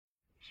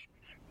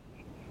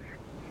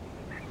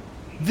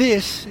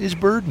This is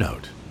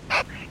BirdNote.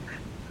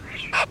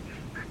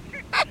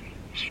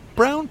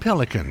 Brown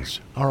pelicans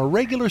are a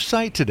regular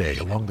sight today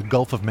along the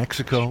Gulf of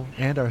Mexico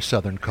and our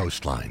southern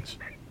coastlines.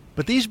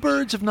 But these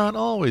birds have not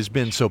always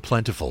been so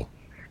plentiful.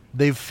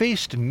 They've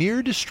faced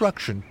near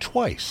destruction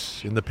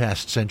twice in the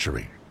past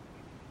century.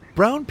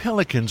 Brown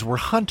pelicans were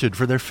hunted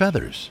for their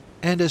feathers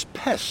and as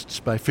pests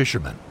by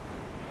fishermen.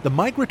 The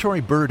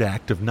Migratory Bird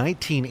Act of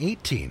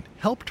 1918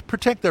 helped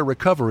protect their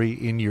recovery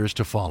in years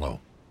to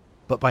follow.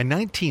 But by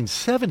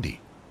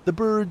 1970, the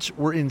birds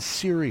were in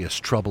serious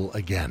trouble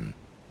again.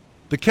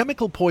 The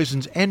chemical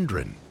poisons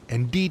Endrin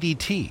and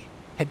DDT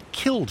had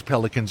killed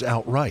pelicans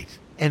outright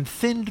and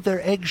thinned their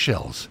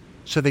eggshells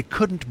so they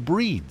couldn't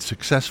breed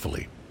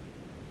successfully.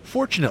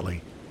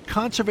 Fortunately,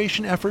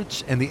 conservation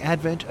efforts and the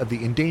advent of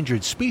the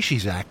Endangered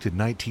Species Act in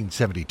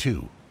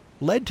 1972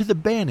 led to the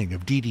banning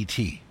of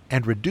DDT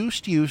and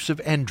reduced use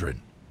of Endrin.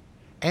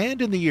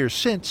 And in the years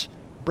since,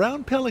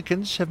 brown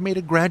pelicans have made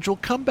a gradual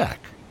comeback.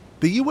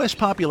 The U.S.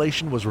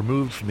 population was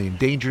removed from the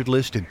endangered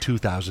list in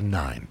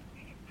 2009.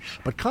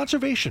 But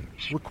conservation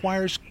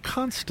requires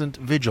constant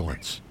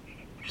vigilance.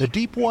 The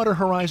Deepwater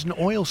Horizon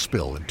oil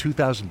spill in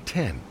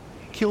 2010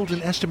 killed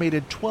an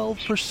estimated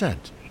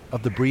 12%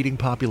 of the breeding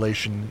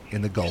population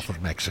in the Gulf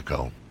of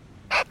Mexico.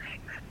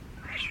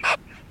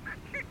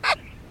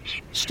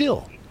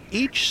 Still,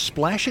 each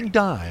splashing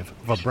dive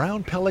of a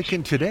brown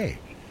pelican today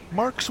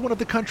marks one of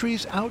the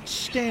country's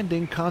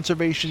outstanding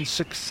conservation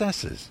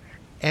successes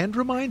and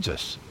reminds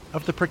us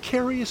of the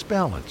precarious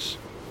balance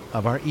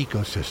of our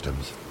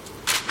ecosystems.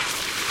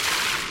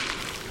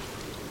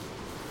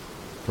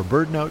 For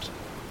BirdNote,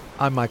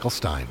 I'm Michael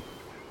Stein.